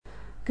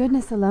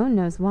Goodness alone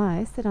knows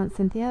why, said Aunt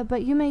Cynthia,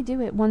 but you may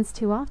do it once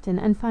too often,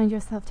 and find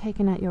yourself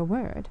taken at your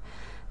word.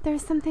 There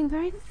is something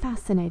very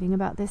fascinating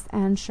about this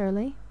Anne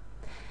Shirley.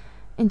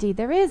 Indeed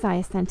there is, I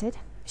assented.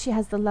 She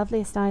has the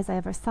loveliest eyes I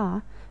ever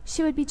saw.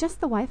 She would be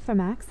just the wife for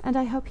Max, and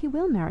I hope he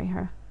will marry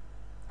her.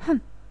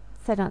 Humph,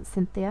 said Aunt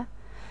Cynthia.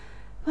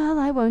 Well,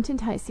 I won't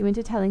entice you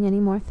into telling any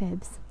more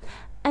fibs.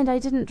 And I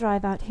didn't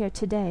drive out here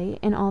to-day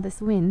in all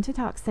this wind to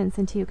talk sense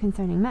into you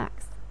concerning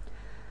Max.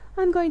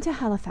 I'm going to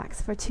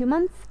Halifax for 2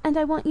 months, and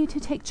I want you to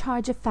take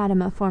charge of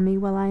Fatima for me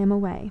while I am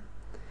away.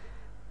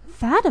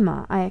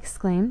 Fatima! I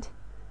exclaimed.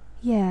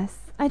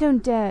 Yes, I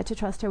don't dare to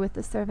trust her with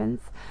the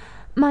servants.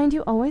 Mind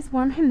you always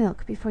warm her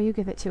milk before you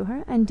give it to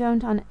her, and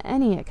don't on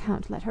any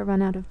account let her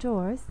run out of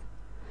doors.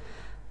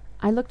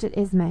 I looked at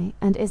Ismay,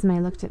 and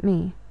Ismay looked at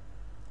me.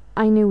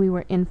 I knew we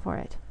were in for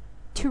it.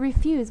 To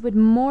refuse would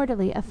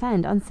mortally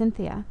offend Aunt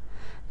Cynthia.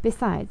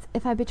 Besides,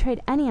 if I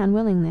betrayed any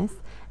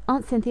unwillingness,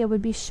 Aunt Cynthia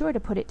would be sure to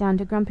put it down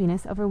to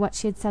grumpiness over what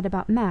she had said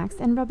about Max,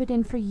 and rub it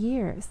in for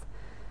years.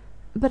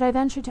 But I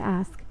ventured to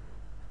ask,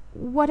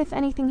 what if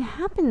anything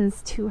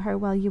happens to her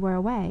while you are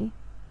away?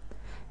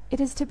 It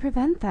is to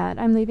prevent that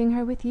I'm leaving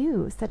her with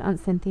you, said Aunt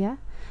Cynthia.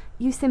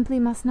 You simply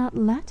must not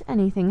let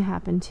anything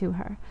happen to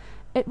her.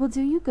 It will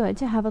do you good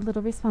to have a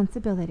little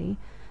responsibility,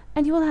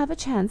 and you will have a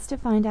chance to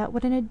find out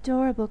what an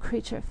adorable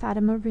creature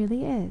Fatima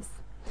really is.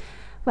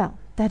 Well,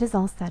 that is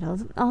all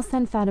settled. I'll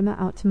send Fatima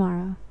out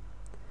tomorrow.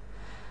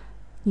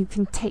 You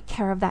can take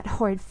care of that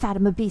horrid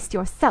Fatima beast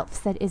yourself,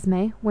 said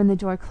Ismay, when the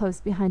door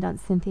closed behind Aunt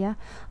Cynthia.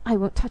 I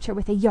won't touch her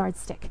with a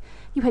yardstick.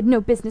 You had no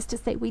business to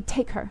say we'd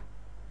take her.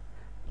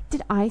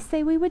 Did I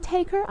say we would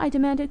take her? I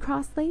demanded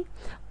crossly.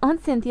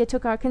 Aunt Cynthia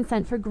took our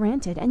consent for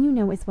granted, and you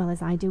know as well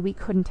as I do we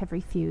couldn't have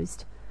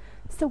refused.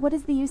 So what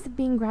is the use of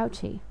being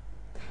grouchy?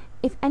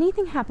 If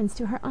anything happens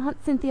to her,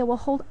 Aunt Cynthia will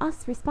hold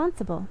us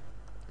responsible,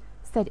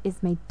 said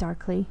Ismay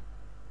darkly.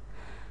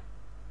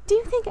 Do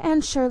you think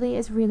Anne Shirley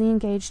is really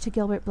engaged to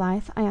Gilbert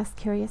Blythe? I asked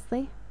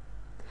curiously.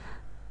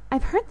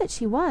 I've heard that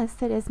she was,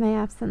 said Ismay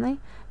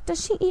absently.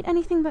 Does she eat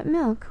anything but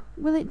milk?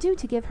 Will it do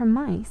to give her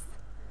mice?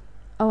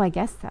 Oh, I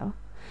guess so.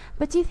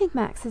 But do you think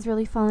Max has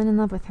really fallen in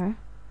love with her?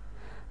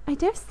 I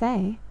dare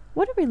say.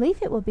 What a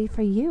relief it will be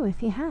for you if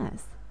he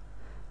has.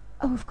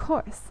 Oh, of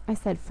course, I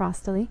said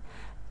frostily.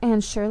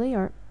 Anne Shirley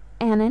or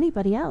Anne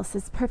anybody else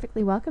is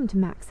perfectly welcome to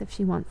Max if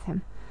she wants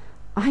him.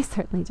 I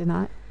certainly do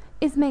not.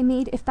 Ismay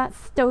Mead, if that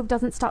stove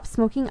doesn't stop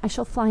smoking, I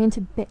shall fly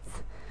into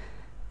bits.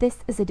 This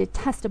is a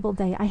detestable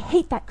day. I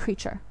hate that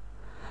creature.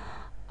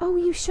 Oh,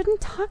 you shouldn't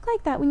talk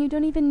like that when you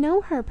don't even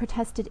know her,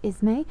 protested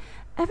Ismay.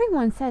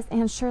 Everyone says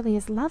Anne Shirley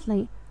is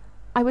lovely.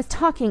 I was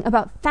talking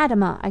about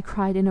Fatima, I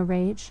cried in a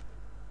rage.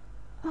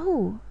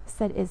 Oh,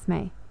 said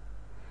Ismay.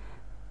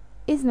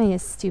 Ismay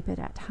is stupid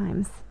at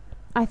times.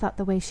 I thought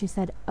the way she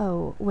said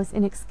 "oh" was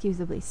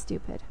inexcusably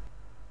stupid.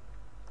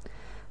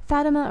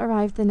 Fatima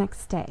arrived the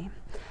next day.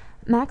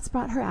 Max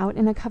brought her out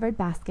in a covered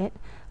basket,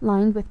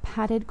 lined with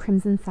padded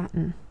crimson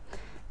satin.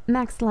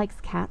 Max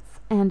likes cats,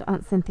 and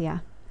Aunt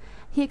Cynthia.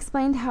 He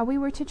explained how we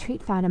were to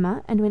treat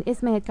Fatima, and when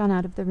Ismay had gone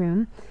out of the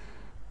room—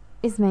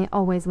 Ismay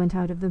always went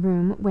out of the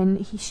room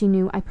when she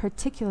knew I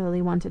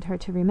particularly wanted her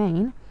to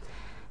remain—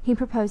 he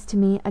proposed to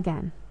me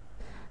again.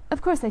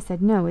 Of course I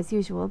said no, as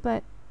usual,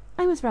 but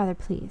I was rather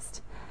pleased.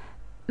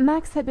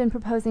 Max had been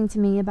proposing to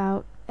me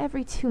about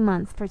every 2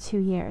 months for 2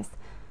 years.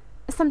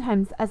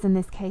 Sometimes, as in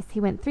this case, he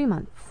went 3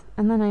 months,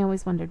 and then I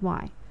always wondered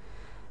why.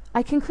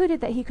 I concluded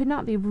that he could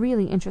not be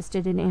really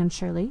interested in Anne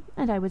Shirley,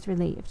 and I was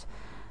relieved.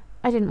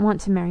 I didn't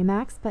want to marry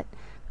Max, but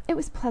it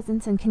was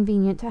pleasant and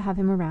convenient to have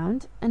him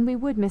around, and we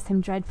would miss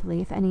him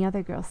dreadfully if any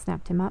other girl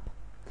snapped him up.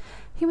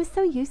 He was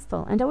so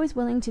useful, and always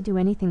willing to do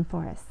anything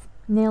for us.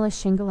 Nail a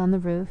shingle on the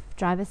roof,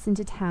 drive us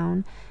into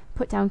town,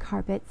 put down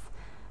carpets—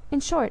 in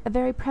short, a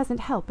very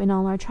present help in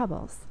all our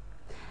troubles.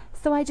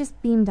 So I just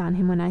beamed on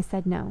him when I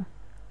said no.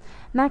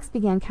 Max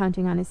began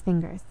counting on his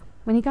fingers.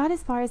 When he got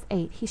as far as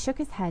 8, he shook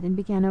his head and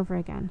began over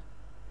again.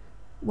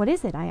 What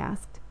is it? I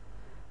asked.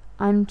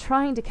 I'm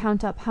trying to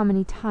count up how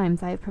many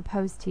times I have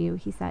proposed to you,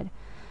 he said.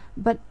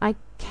 But I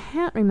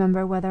can't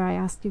remember whether I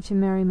asked you to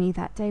marry me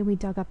that day we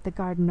dug up the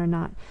garden or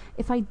not.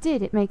 If I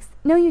did, it makes—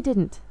 No, you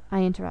didn't,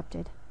 I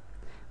interrupted.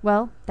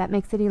 Well, that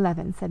makes it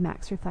 11, said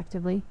Max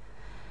reflectively.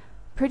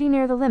 Pretty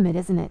near the limit,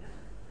 isn't it?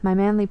 My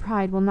manly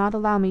pride will not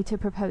allow me to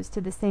propose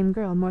to the same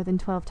girl more than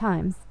 12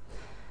 times.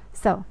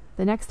 So,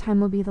 the next time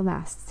will be the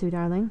last, Sue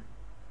darling.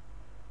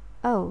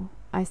 Oh,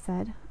 I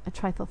said, a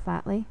trifle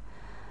flatly.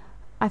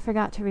 I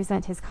forgot to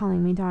resent his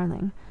calling me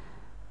darling.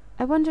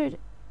 I wondered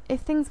if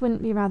things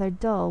wouldn't be rather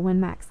dull when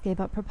Max gave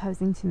up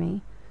proposing to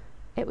me.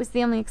 It was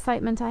the only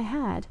excitement I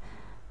had.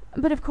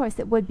 But of course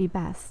it would be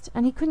best,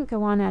 and he couldn't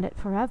go on at it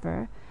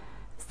forever.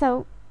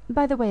 So,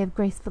 by the way of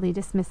gracefully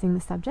dismissing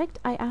the subject,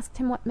 I asked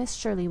him what Miss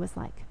Shirley was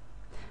like.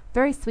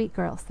 Very sweet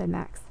girl, said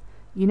Max.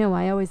 You know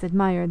I always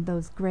admired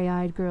those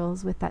grey-eyed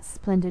girls with that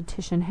splendid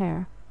Titian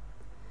hair.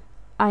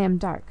 I am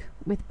dark,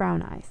 with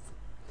brown eyes.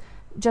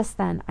 Just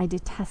then I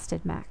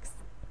detested Max.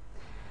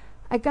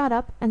 I got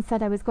up and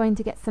said I was going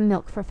to get some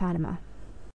milk for Fatima.